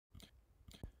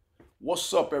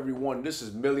What's up, everyone? This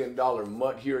is Million Dollar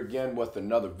Mutt here again with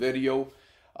another video.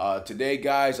 Today,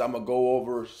 guys, I'm gonna go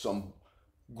over some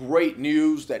great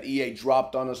news that EA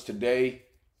dropped on us today.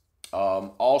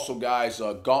 Also, guys,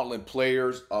 Gauntlet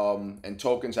players and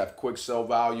tokens have quick sell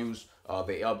values.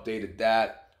 They updated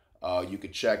that. You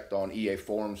could check on EA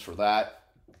forums for that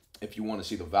if you want to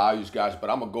see the values, guys.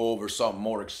 But I'm gonna go over something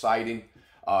more exciting.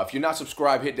 If you're not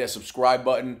subscribed, hit that subscribe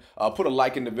button. Put a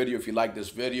like in the video if you like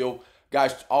this video.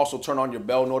 Guys, also turn on your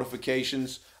bell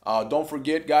notifications. Don't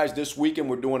forget, guys, this weekend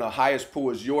we're doing a highest pool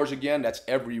is yours again. That's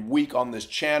every week on this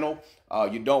channel.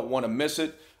 You don't want to miss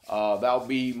it. That'll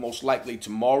be most likely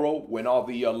tomorrow when all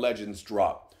the legends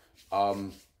drop.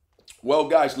 Well,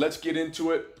 guys, let's get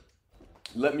into it.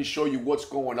 Let me show you what's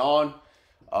going on.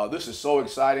 This is so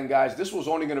exciting, guys. This was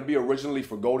only going to be originally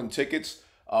for golden tickets,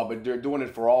 but they're doing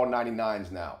it for all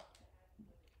 99s now.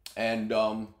 And,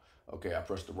 okay, I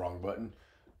pressed the wrong button.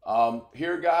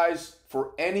 Here, guys,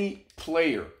 for any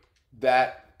player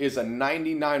that is a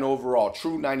 99 overall,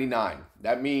 true 99,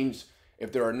 that means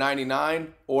if they're a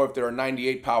 99 or if they're a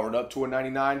 98 powered up to a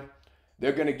 99,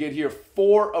 they're going to get here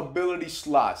 4 ability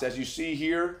slots. As you see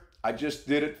here, I just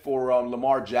did it for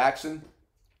Lamar Jackson.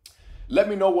 Let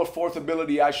me know what 4th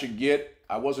ability I should get.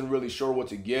 I wasn't really sure what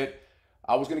to get.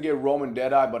 I was going to get Roman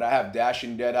Deadeye, but I have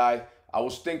Dashing Deadeye. I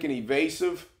was thinking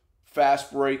Evasive,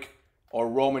 Fast Break, or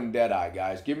Roman Deadeye,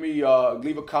 guys. Give me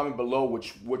leave a comment below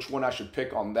which one I should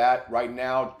pick on that. Right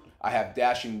now, I have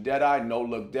Dashing Deadeye, No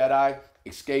Look Deadeye,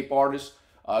 Escape Artist.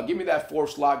 Give me that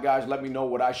 4th slot, guys. Let me know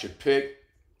what I should pick,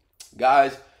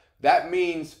 guys. That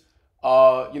means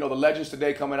you know, the legends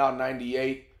today coming out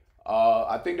 98.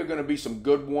 I think they're going to be some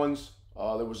good ones.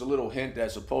 There was a little hint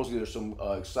that supposedly there's some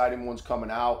exciting ones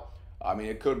coming out. I mean,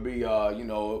 it could be you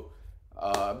know.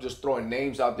 I'm just throwing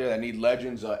names out there that need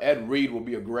legends. Ed Reed will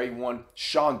be a great one.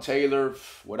 Sean Taylor,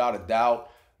 without a doubt.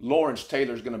 Lawrence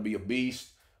Taylor's going to be a beast.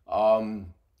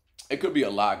 It could be a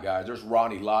lot, guys. There's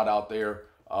Ronnie Lott out there.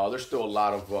 There's still a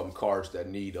lot of cards that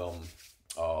need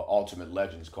Ultimate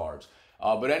Legends cards.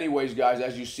 But anyways, guys,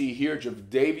 as you see here,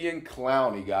 JADEVEON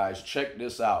Clowney, guys, check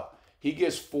this out. He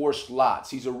gets 4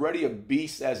 slots. He's already a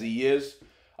beast as he is.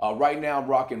 Right now, I'm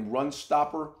rocking Run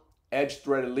Stopper, Edge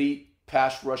Threat Elite,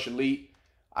 Pass Rush Elite.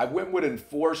 I went with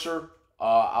Enforcer.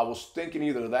 I was thinking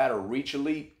either that or Reach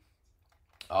Elite.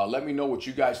 Let me know what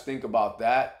you guys think about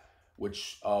that, with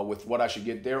what I should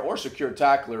get there, or Secure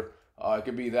Tackler. It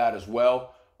could be that as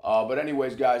well. But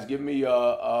anyways, guys, give me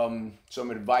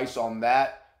some advice on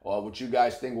that. What you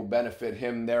guys think will benefit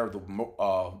him there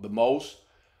the most.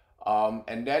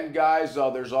 And then, guys,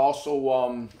 there's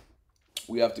also,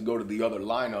 we have to go to the other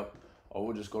lineup, or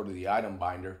we'll just go to the item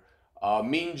binder.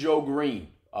 Mean Joe Green.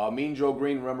 Mean Joe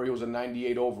Green, remember, he was a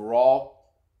 98 overall.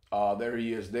 There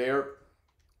he is there.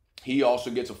 He also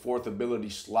gets a 4th ability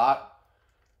slot.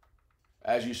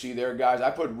 As you see there, guys, I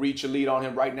put Reach Elite on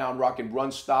him. Right now, I'm rocking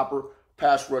Run Stopper,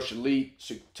 Pass Rush Elite,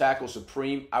 Tackle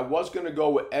Supreme. I was going to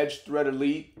go with Edge Threat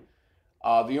Elite.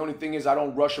 The only thing is I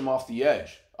don't rush him off the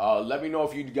edge. Let me know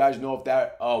if you guys know if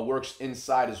that works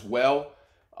inside as well.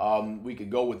 We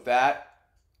could go with that.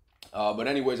 But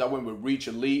anyways, I went with Reach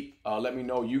Elite. Let me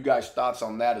know you guys' thoughts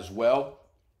on that as well.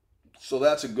 So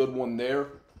that's a good one there.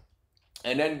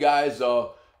 And then, guys,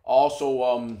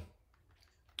 also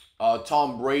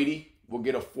Tom Brady will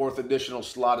get a 4th additional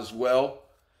slot as well.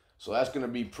 So that's going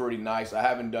to be pretty nice. I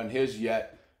haven't done his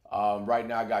yet. Right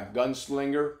now I got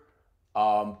Gunslinger,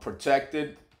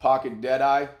 Protected, Pocket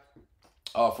Deadeye.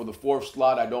 For the 4th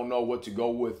slot, I don't know what to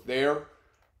go with there.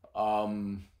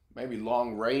 Maybe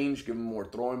long range, give him more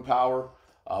throwing power.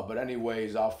 But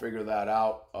anyways, I'll figure that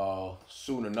out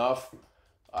soon enough.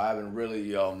 I haven't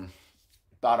really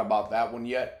thought about that one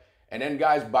yet. And then,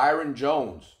 guys, Byron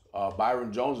Jones.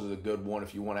 Byron Jones is a good one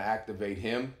if you want to activate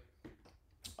him.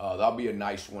 That'll be a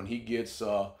nice one. He gets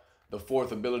the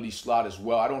 4th ability slot as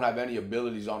well. I don't have any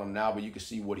abilities on him now, but you can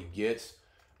see what he gets.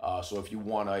 So if you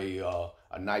want a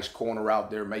nice corner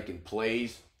out there making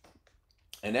plays.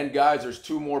 And then, guys, there's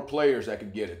 2 more players that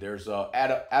could get it. There's,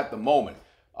 at the moment,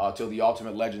 till the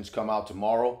Ultimate Legends come out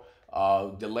tomorrow,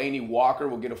 Delaney Walker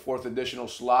will get a 4th additional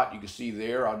slot. You can see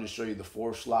there. I'll just show you the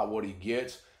 4th slot, what he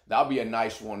gets. That'll be a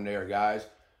nice one there, guys.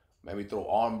 Maybe throw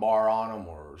armbar on him,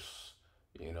 or,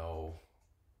 you know,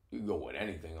 you can go with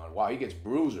anything on. Wow, he gets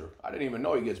Bruiser. I didn't even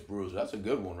know he gets Bruiser. That's a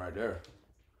good one right there.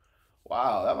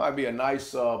 Wow, that might be a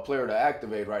nice player to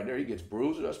activate right there. He gets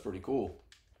Bruiser. That's pretty cool.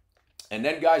 And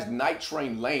then, guys, Night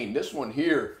Train Lane. This one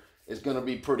here is going to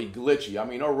be pretty glitchy. I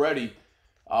mean, already,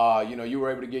 you know, you were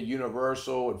able to get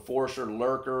Universal, Enforcer,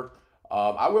 Lurker.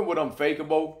 I went with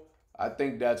Unfakeable. I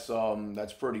think that's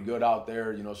pretty good out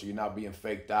there, you know, so you're not being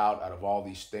faked out of all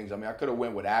these things. I mean, I could have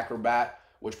went with Acrobat,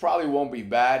 which probably won't be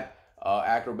bad.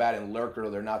 Acrobat and Lurker,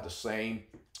 they're not the same.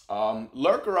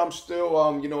 Lurker, I'm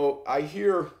still, you know, I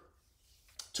hear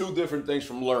two different things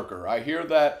from Lurker. I hear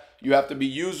that you have to be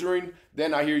usering,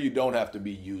 then I hear you don't have to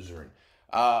be usering.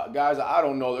 Guys, I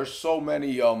don't know. There's so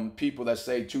many people that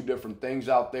say two different things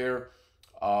out there.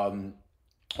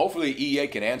 Hopefully EA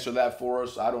can answer that for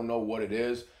us. I don't know what it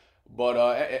is. But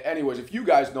anyways, if you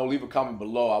guys know, leave a comment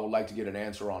below. I would like to get an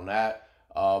answer on that.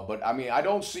 But I mean, I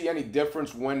don't see any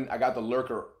difference when I got the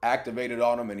Lurker activated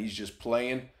on him and he's just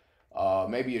playing.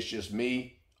 Maybe it's just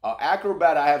me.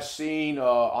 Acrobat, I have seen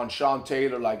on Sean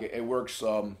Taylor, like it works.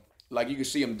 Like you can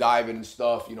see him diving and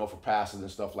stuff, you know, for passes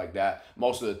and stuff like that.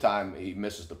 Most of the time he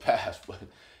misses the pass, but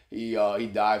he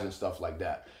dives and stuff like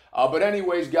that. But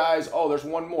anyways, guys, oh, there's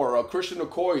one more. Christian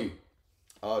Okoye.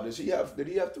 Did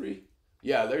he have 3?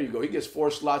 Yeah, there you go. He gets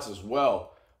 4 slots as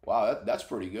well. Wow, that's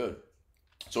pretty good.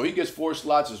 So he gets 4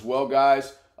 slots as well,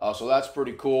 guys. So that's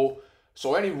pretty cool.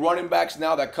 So any running backs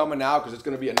now that coming out, because it's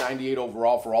going to be a 98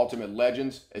 overall for Ultimate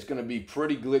Legends, it's going to be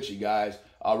pretty glitchy, guys.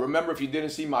 Remember, if you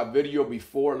didn't see my video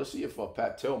before, let's see if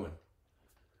Pat Tillman,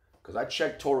 because I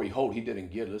checked Torrey Holt, he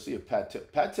didn't get it. Let's see if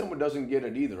Pat Tillman doesn't get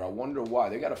it either. I wonder why.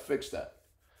 They got to fix that.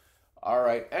 All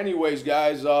right. Anyways,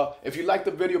 guys, if you liked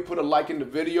the video, put a like in the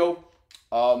video.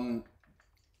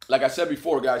 Like I said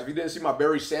before, guys, if you didn't see my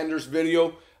Barry Sanders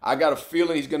video, I got a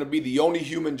feeling he's going to be the only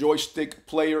human joystick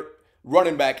player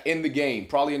running back in the game,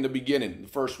 probably in the beginning, the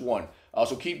first one.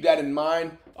 So keep that in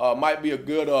mind. Might be a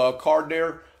good card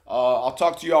there. I'll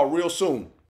talk to y'all real soon.